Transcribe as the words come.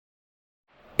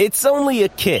It's only a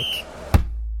kick,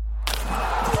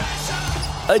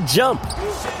 a jump,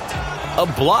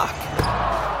 a block.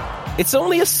 It's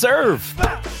only a serve.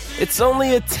 It's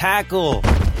only a tackle,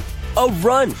 a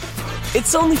run.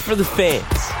 It's only for the fans.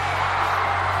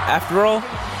 After all,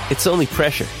 it's only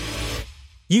pressure.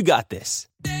 You got this.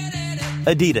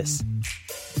 Adidas.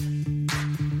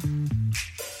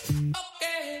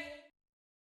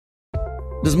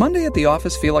 Does Monday at the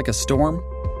office feel like a storm?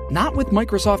 Not with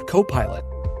Microsoft Copilot.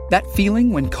 That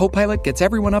feeling when Copilot gets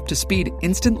everyone up to speed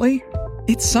instantly?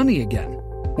 It's sunny again.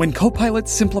 When Copilot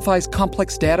simplifies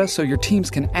complex data so your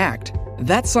teams can act,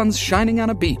 that sun's shining on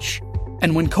a beach.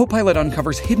 And when Copilot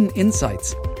uncovers hidden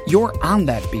insights, you're on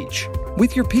that beach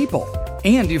with your people,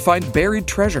 and you find buried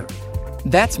treasure.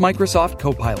 That's Microsoft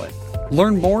Copilot.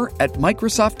 Learn more at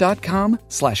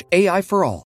Microsoft.com/AI for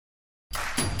all.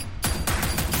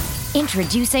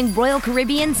 Introducing Royal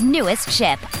Caribbean's newest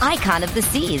ship, Icon of the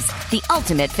Seas, the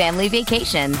ultimate family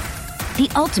vacation. The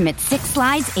ultimate 6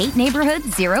 slides, 8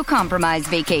 neighborhoods, 0 compromise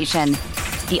vacation.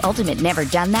 The ultimate never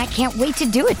done that, can't wait to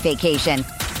do it vacation.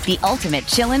 The ultimate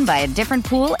chillin' by a different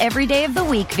pool every day of the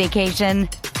week vacation.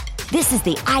 This is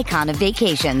the Icon of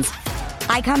Vacations.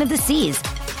 Icon of the Seas,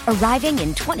 arriving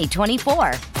in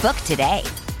 2024. Book today.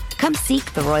 Come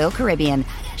seek the Royal Caribbean.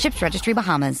 Ships Registry,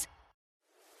 Bahamas.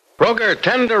 Kroger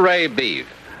Tender-Ray Beef,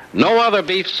 no other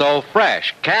beef so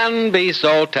fresh can be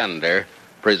so tender,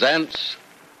 presents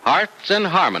Hearts in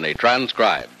Harmony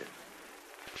transcribed.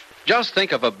 Just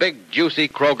think of a big, juicy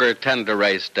Kroger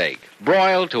Tender-Ray steak,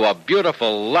 broiled to a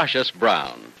beautiful, luscious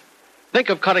brown. Think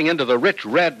of cutting into the rich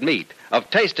red meat, of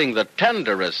tasting the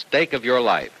tenderest steak of your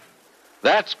life.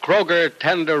 That's Kroger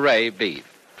Tender-Ray Beef,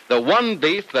 the one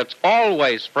beef that's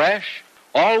always fresh,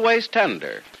 always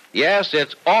tender. Yes,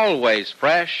 it's always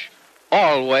fresh,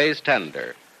 always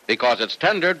tender, because it's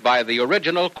tendered by the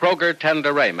original Kroger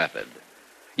Tender-Ray method.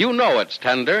 You know it's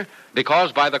tender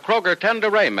because by the Kroger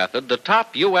Tender-Ray method, the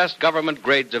top U.S. government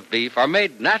grades of beef are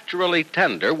made naturally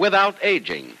tender without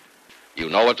aging. You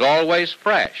know it's always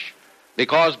fresh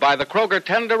because by the Kroger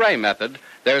Tender-Ray method,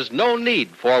 there's no need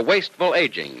for wasteful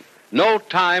aging, no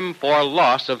time for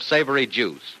loss of savory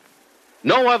juice.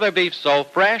 No other beef so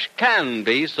fresh can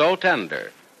be so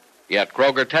tender. Yet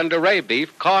Kroger Tender-Ray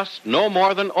beef costs no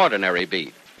more than ordinary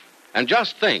beef. And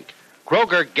just think,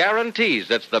 Kroger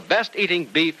guarantees it's the best eating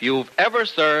beef you've ever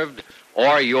served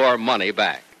or your money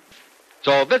back.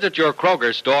 So visit your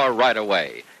Kroger store right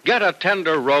away. Get a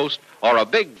tender roast or a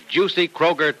big, juicy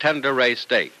Kroger Tender-Ray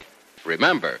steak.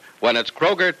 Remember, when it's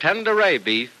Kroger Tender-Ray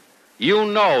beef, you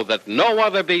know that no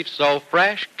other beef so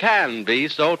fresh can be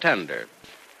so tender.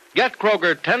 Get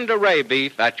Kroger Tender-Ray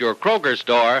beef at your Kroger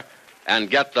store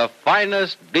and get the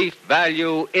finest beef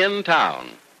value in town.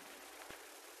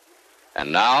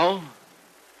 And now,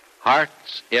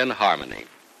 Hearts in Harmony.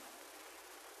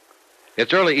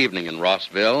 It's early evening in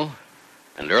Rossville,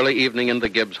 and early evening in the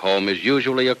Gibbs home is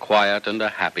usually a quiet and a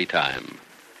happy time,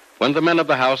 when the men of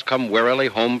the house come wearily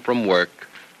home from work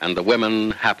and the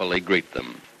women happily greet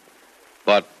them.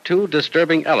 But 2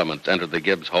 disturbing elements entered the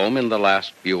Gibbs home in the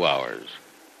last few hours.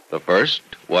 The first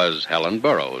was Helen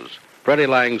Burroughs, Freddie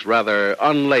Lang's rather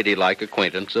unladylike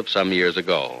acquaintance of some years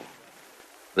ago.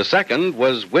 The second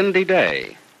was Windy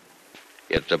Day.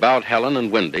 It's about Helen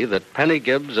and Windy that Penny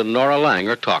Gibbs and Nora Lang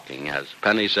are talking, as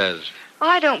Penny says, Oh,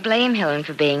 I don't blame Helen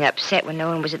for being upset when no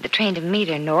one was at the train to meet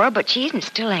her, Nora, but she isn't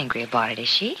still angry about it, is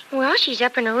she? Well, she's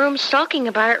up in her room sulking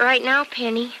about it right now,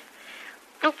 Penny.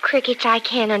 Oh, crickets, I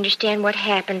can't understand what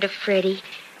happened to Freddie.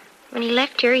 When he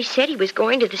left here, he said he was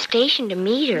going to the station to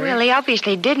meet her. Well, he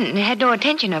obviously didn't and had no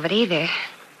intention of it either.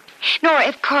 Nora,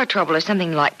 if car trouble or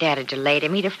something like that had delayed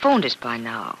him, he'd have phoned us by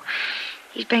now.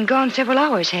 He's been gone several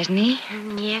hours, hasn't he?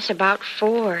 Yes, about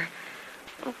 4.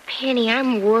 Oh, Penny,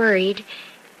 I'm worried.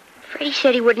 Freddie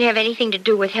said he wouldn't have anything to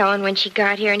do with Helen when she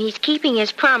got here, and he's keeping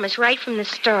his promise right from the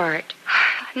start.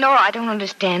 Nora, I don't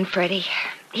understand Freddie.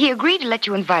 He agreed to let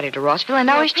you invite her to Rossville, and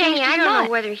now he's Penny, changed his I don't mind.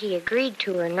 know whether he agreed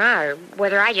to or not, or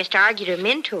whether I just argued him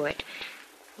into it.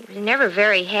 He was never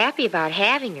very happy about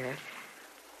having her.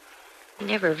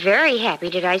 Never very happy.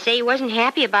 Did I say he wasn't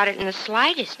happy about it in the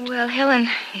slightest? Well, Helen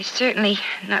is certainly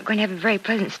not going to have a very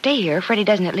pleasant stay here if Freddie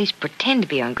doesn't at least pretend to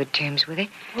be on good terms with her.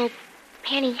 Well,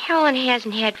 Penny, Helen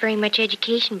hasn't had very much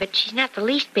education, but she's not the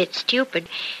least bit stupid.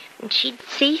 And she'd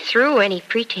see through any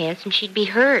pretense, and she'd be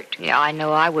hurt. Yeah, I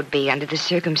know I would be under the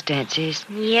circumstances.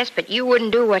 Yes, but you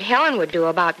wouldn't do what Helen would do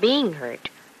about being hurt.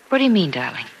 What do you mean,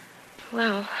 darling?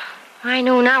 Well, I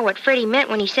know now what Freddie meant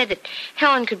when he said that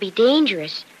Helen could be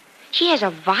dangerous. She has a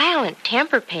violent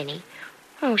temper, Penny.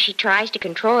 Oh, she tries to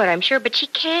control it, I'm sure, but she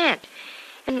can't.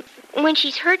 And when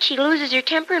she's hurt, she loses her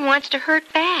temper and wants to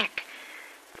hurt back.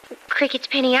 Crickets,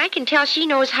 Penny, I can tell she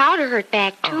knows how to hurt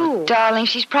back, too. Oh, darling,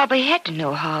 she's probably had to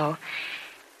know how.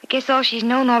 I guess all she's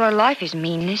known all her life is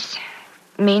meanness.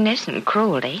 Meanness and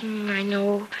cruelty. I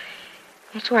know.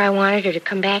 That's why I wanted her to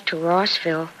come back to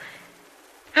Rossville.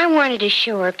 I wanted to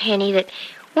show her, Penny, that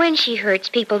when she hurts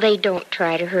people, they don't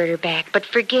try to hurt her back, but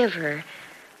forgive her.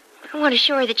 I want to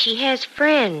show her that she has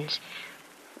friends.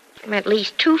 At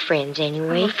least 2 friends,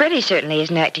 anyway. Well, Freddie certainly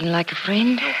isn't acting like a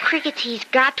friend. Oh, Crickets, he's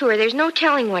got to her. There's no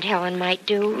telling what Helen might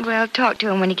do. Well, talk to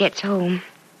him when he gets home.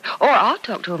 Or I'll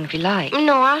talk to him if you like.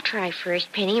 No, I'll try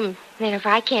first, Penny. And then if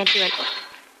I can't do it...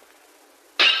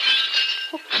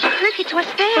 Oh, Crickets, what's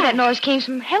that? Well, that noise came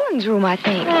from Helen's room, I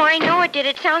think. Oh, I know it did.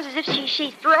 It sounds as if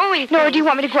she's throwing things. No, do you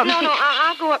want me to go up and see? No,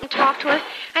 I'll go up and talk to her.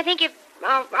 I think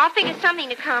I'll think of something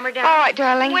to calm her down. All right,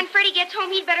 darling. When Freddie gets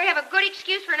home, he'd better have a good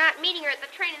excuse for not meeting her at the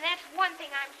train, and that's one thing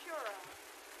I'm sure of.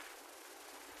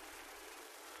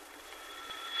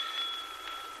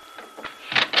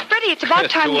 Freddie, it's about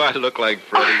time Do I look like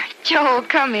Freddie? Oh, Joel,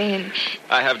 come in.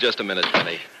 I have just a minute,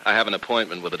 Penny. I have an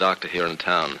appointment with a doctor here in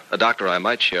town. A doctor I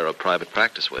might share a private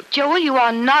practice with. Joel, you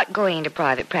are not going into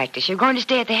private practice. You're going to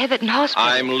stay at the Heatherton Hospital.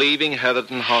 I'm leaving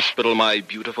Heatherton Hospital, my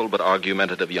beautiful but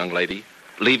argumentative young lady.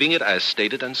 Leaving it as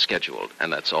stated and scheduled,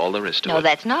 and that's all there is to it. No,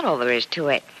 that's not all there is to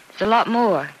it. There's a lot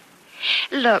more.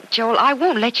 Look, Joel, I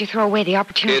won't let you throw away the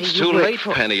opportunity It's you too worked late,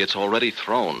 for. Penny. It's already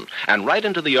thrown. And right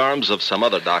into the arms of some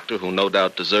other doctor who no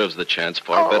doubt deserves the chance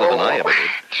far better than I ever did.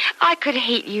 I could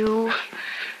hate you.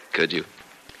 Could you?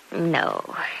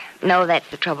 No, that's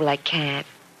the trouble. I can't.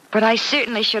 But I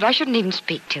certainly should. I shouldn't even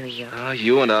speak to you.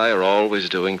 You and I are always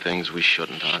doing things we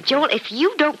shouldn't, aren't we? Joel, if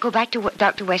you don't go back to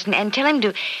Dr. Weston and tell him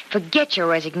to forget your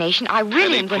resignation, I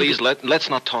really am Penny, going please, to... let's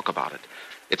not talk about it.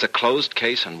 It's a closed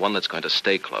case and one that's going to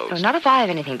stay closed. No, not if I have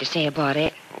anything to say about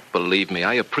it. Oh, believe me,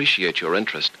 I appreciate your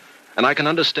interest, and I can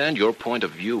understand your point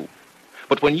of view.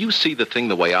 But when you see the thing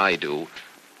the way I do,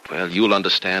 well, you'll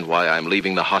understand why I'm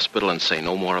leaving the hospital and say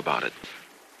no more about it.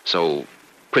 So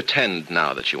pretend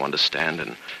now that you understand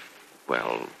and,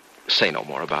 well, say no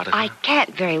more about it. I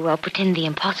can't very well pretend the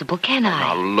impossible, can I?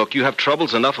 Now, look, you have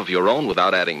troubles enough of your own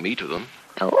without adding me to them.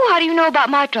 Oh, how do you know about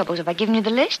my troubles? Have I given you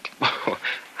the list?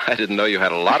 I didn't know you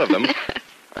had a lot of them.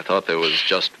 I thought there was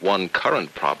just one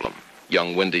current problem,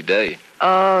 young Windy Day.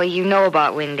 Oh, you know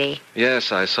about Wendy.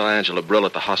 Yes, I saw Angela Brill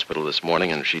at the hospital this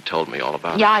morning, and she told me all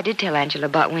about it. Yeah, I did tell Angela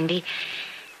about Wendy.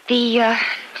 The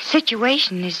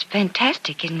situation is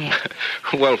fantastic, isn't it?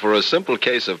 Well, for a simple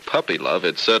case of puppy love,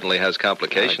 it certainly has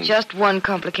complications. Just one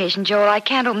complication, Joel. I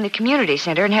can't open the community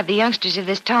center and have the youngsters of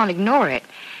this town ignore it.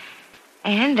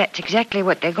 And that's exactly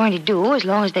what they're going to do as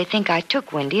long as they think I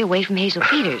took Wendy away from Hazel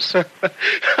Peters.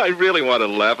 I really want to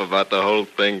laugh about the whole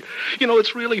thing. You know,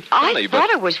 it's really funny, I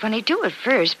thought it was funny, too, at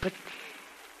first, but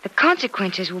the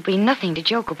consequences will be nothing to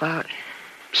joke about.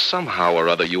 Somehow or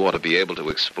other, you ought to be able to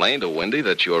explain to Wendy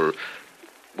that you're,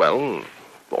 well,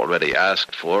 already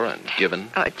asked for and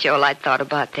given. Oh, Joel, I thought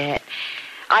about that.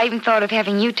 I even thought of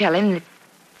having you tell him that...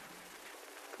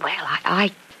 Well,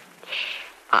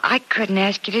 I couldn't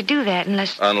ask you to do that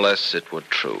unless... Unless it were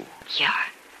true. Yeah.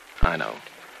 I know.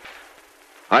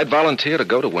 I'd volunteer to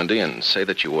go to Wendy and say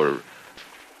that you were,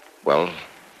 well,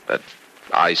 that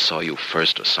I saw you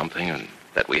first or something and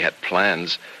that we had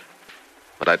plans.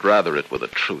 But I'd rather it were the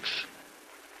truth.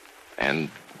 And,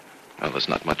 well, there's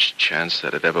not much chance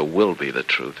that it ever will be the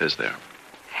truth, is there?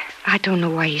 I don't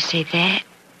know why you say that.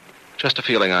 Just a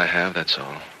feeling I have, that's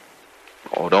all.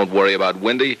 Oh, don't worry about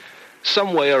Wendy.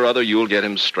 Some way or other, you'll get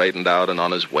him straightened out and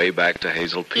on his way back to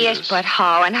Hazel Peters. Yes, but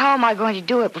how? And how am I going to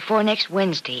do it before next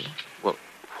Wednesday? Well,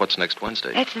 what's next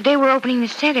Wednesday? That's the day we're opening the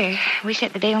center. We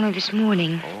set the day only this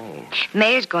morning. Oh.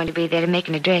 Mayor's going to be there to make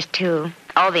an address, too.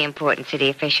 All the important city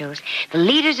officials. The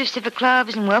leaders of civic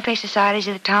clubs and welfare societies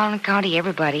of the town and county,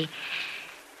 everybody.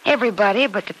 Everybody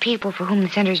but the people for whom the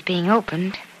center is being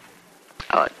opened.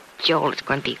 Oh, Joel, it's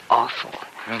going to be awful.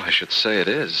 Well, I should say it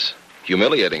is.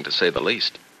 Humiliating, to say the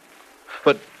least.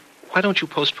 But why don't you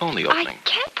postpone the opening? I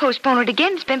can't postpone it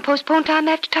again. It's been postponed time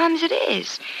after time as it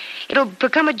is. It'll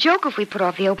become a joke if we put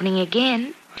off the opening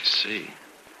again. I see.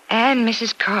 And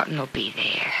Mrs. Carton will be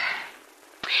there.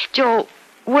 Joel,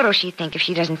 what'll she think if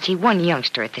she doesn't see one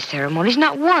youngster at the ceremonies?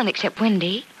 Not one, except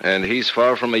Wendy. And he's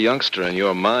far from a youngster in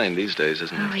your mind these days,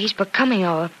 isn't Oh, he? he's becoming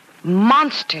a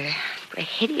monster. A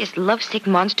hideous, lovesick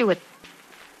monster with...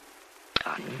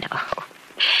 Oh, no.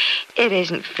 It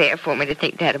isn't fair for me to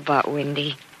think that about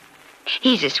Wendy.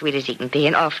 He's as sweet as he can be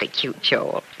and awfully cute,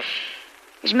 Joel.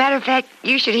 As a matter of fact,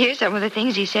 you should hear some of the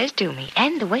things he says to me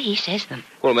and the way he says them.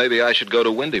 Well, maybe I should go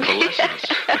to Wendy for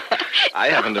lessons. I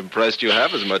haven't impressed you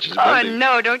half as much as Oh, Wendy.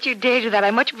 no, don't you dare do that.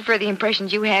 I much prefer the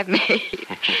impressions you have made.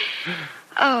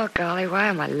 Oh, golly, why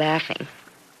am I laughing?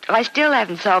 I still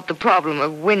haven't solved the problem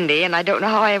of Wendy, and I don't know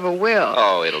how I ever will.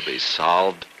 Oh, it'll be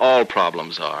solved. All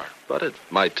problems are. But it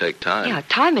might take time. Yeah,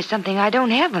 time is something I don't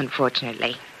have,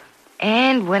 unfortunately.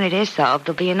 And when it is solved,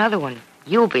 there'll be another one.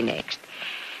 You'll be next.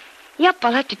 Yep,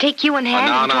 I'll have to take you in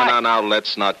hand No.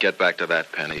 Let's not get back to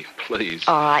that, Penny. Please.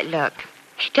 All right, look.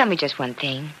 Tell me just one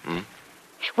thing.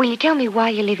 Will you tell me why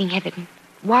you're leaving Heatherton?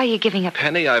 Why are you giving up?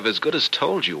 Penny, I've as good as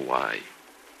told you why.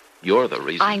 You're the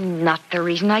reason. I'm not the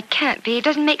reason. I can't be. It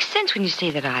doesn't make sense when you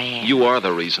say that I am. You are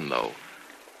the reason, though.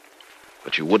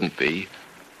 But you wouldn't be.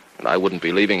 And I wouldn't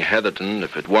be leaving Heatherton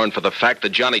if it weren't for the fact that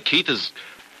Johnny Keith is...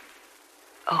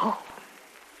 Oh.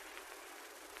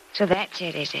 So that's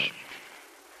it, is it?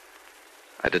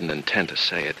 I didn't intend to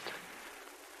say it.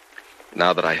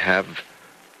 Now that I have...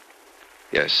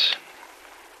 Yes.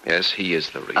 Yes, he is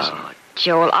the reason. Oh,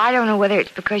 Joel, I don't know whether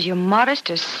it's because you're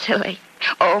modest or silly.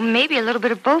 Or maybe a little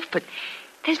bit of both, but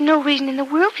there's no reason in the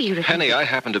world for you to Penny, think... I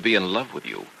happen to be in love with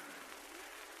you.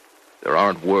 There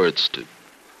aren't words to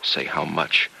say how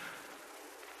much.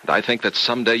 And I think that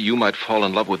someday you might fall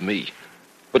in love with me.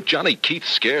 But Johnny Keith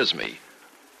scares me.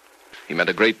 He meant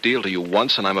a great deal to you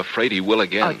once, and I'm afraid he will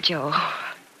again. Oh, Joel.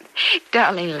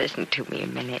 Darling, listen to me a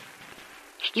minute.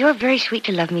 You're very sweet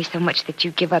to love me so much that you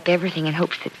give up everything in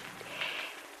hopes that...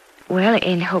 Well,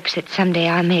 in hopes that someday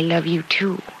I may love you,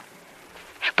 too.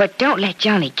 But don't let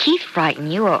Johnny Keith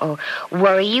frighten you or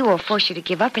worry you or force you to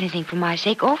give up anything for my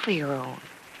sake or for your own.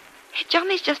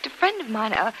 Johnny's just a friend of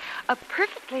mine, a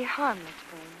perfectly harmless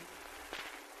friend.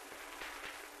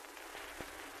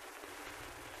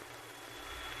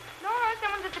 Nora,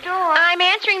 someone's at the door. I'm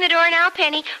answering the door now,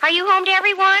 Penny. Are you home to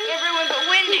everyone? Everyone but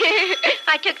Wendy.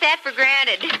 I took that for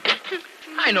granted.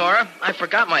 Hi, Nora. I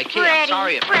forgot my key. I'm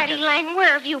sorry if Freddie Lang,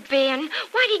 where have you been?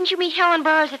 Why didn't you meet Helen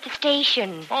Burroughs at the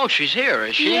station? Oh, she's here,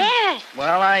 is she? Yes.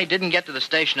 Well, I didn't get to the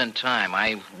station in time.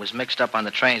 I was mixed up on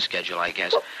the train schedule, I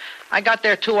guess. I got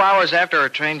there 2 hours after her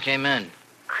train came in.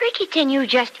 Crickets, and you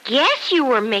just guess you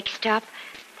were mixed up.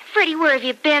 Freddie, where have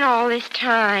you been all this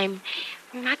time?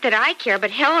 Not that I care,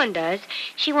 but Helen does.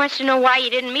 She wants to know why you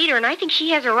didn't meet her, and I think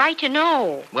she has a right to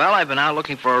know. Well, I've been out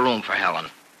looking for a room for Helen.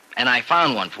 And I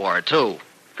found one for her, too.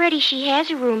 Freddie, she has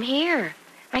a room here.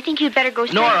 I think you'd better go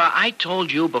stay. Nora, I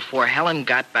told you before Helen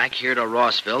got back here to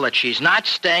Rossville that she's not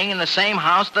staying in the same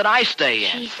house that I stay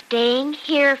in. She's staying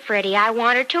here, Freddie. I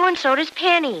want her to, and so does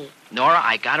Penny. Nora,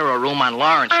 I got her a room on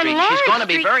Lawrence Street. She's going to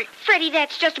be very... Freddie,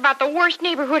 that's just about the worst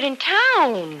neighborhood in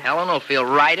town. Helen will feel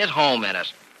right at home in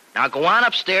it. Now go on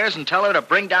upstairs and tell her to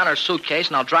bring down her suitcase,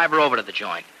 and I'll drive her over to the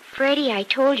joint. Freddie, I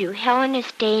told you, Helen is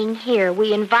staying here.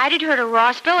 We invited her to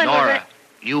Rossville, and Nora,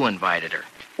 you invited her.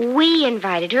 We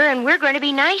invited her, and we're going to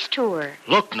be nice to her.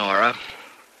 Look, Nora,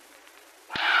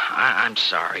 I'm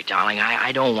sorry, darling.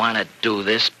 I don't want to do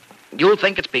this. You'll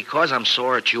think it's because I'm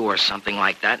sore at you or something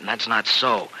like that, and that's not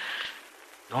so.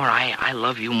 Nora, I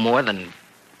love you more than...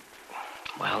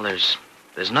 Well, there's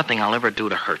nothing I'll ever do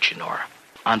to hurt you, Nora.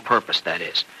 On purpose, that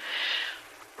is.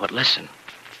 But listen,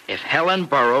 if Helen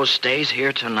Burroughs stays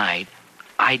here tonight,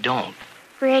 I don't.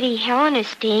 Freddie, Helen is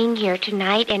staying here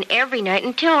tonight and every night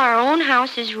until our own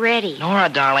house is ready. Nora,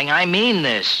 darling, I mean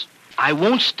this. I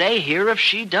won't stay here if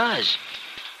she does.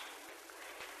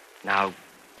 Now,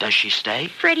 does she stay?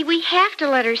 Freddie, we have to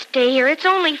let her stay here. It's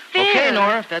only fair. Okay,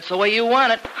 Nora, if that's the way you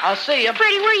want it. I'll see you.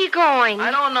 Freddie, where are you going?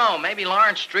 I don't know. Maybe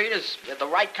Lawrence Street is the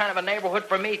right kind of a neighborhood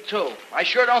for me, too. I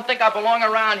sure don't think I belong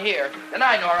around here. Good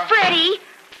night, Nora. Freddie!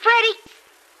 Freddie!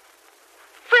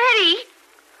 Freddie!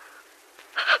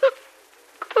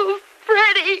 Oh,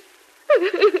 Freddie!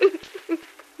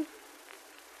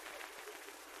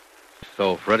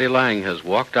 So Freddie Lang has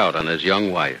walked out on his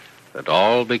young wife, and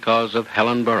all because of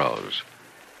Helen Burroughs.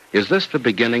 Is this the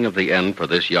beginning of the end for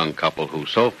this young couple who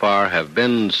so far have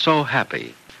been so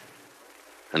happy?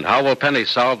 And how will Penny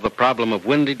solve the problem of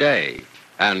Windy Day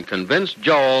and convince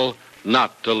Joel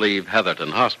not to leave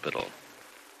Heatherton Hospital?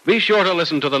 Be sure to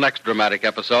listen to the next dramatic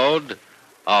episode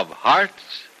of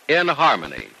Hearts in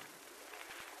Harmony.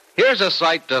 Here's a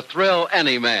sight to thrill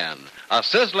any man. A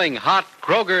sizzling hot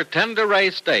Kroger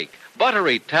Tenderay steak,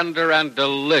 buttery tender and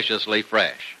deliciously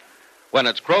fresh. When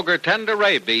it's Kroger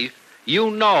Tenderay beef,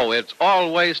 you know it's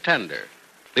always tender.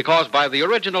 Because by the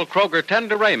original Kroger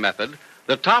Tenderay method,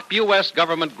 the top U.S.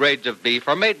 government grades of beef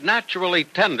are made naturally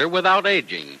tender without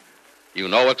aging. You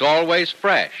know it's always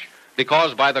fresh.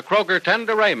 Because by the Kroger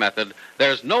Tenderay method,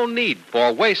 there's no need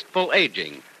for wasteful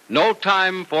aging, no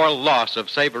time for loss of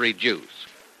savory juice.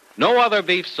 No other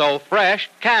beef so fresh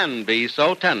can be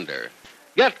so tender.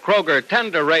 Get Kroger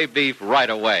Tenderay beef right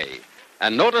away.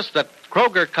 And notice that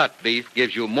Kroger cut beef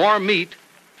gives you more meat,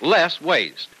 less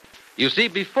waste. You see,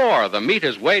 before the meat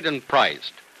is weighed and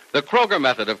priced, the Kroger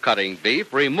method of cutting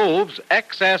beef removes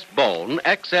excess bone,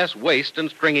 excess waste, and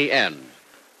stringy ends.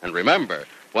 And remember,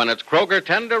 when it's Kroger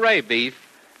Tender A beef,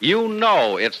 you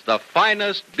know it's the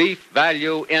finest beef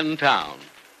value in town.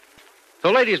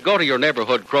 So, ladies, go to your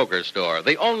neighborhood Kroger store,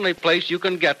 the only place you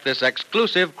can get this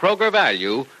exclusive Kroger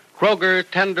value, Kroger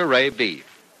Tender A beef.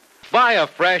 Buy a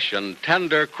fresh and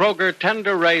tender Kroger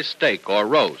Tender A steak or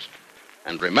roast.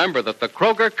 And remember that the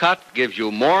Kroger cut gives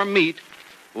you more meat,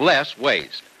 less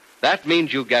waste. That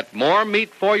means you get more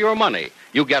meat for your money.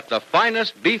 You get the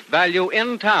finest beef value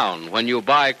in town when you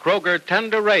buy Kroger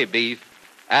Tender A beef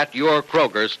at your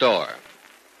Kroger store.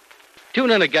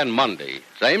 Tune in again Monday,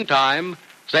 same time,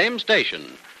 same station,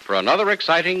 for another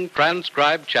exciting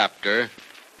transcribed chapter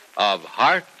of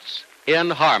Hearts in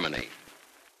Harmony.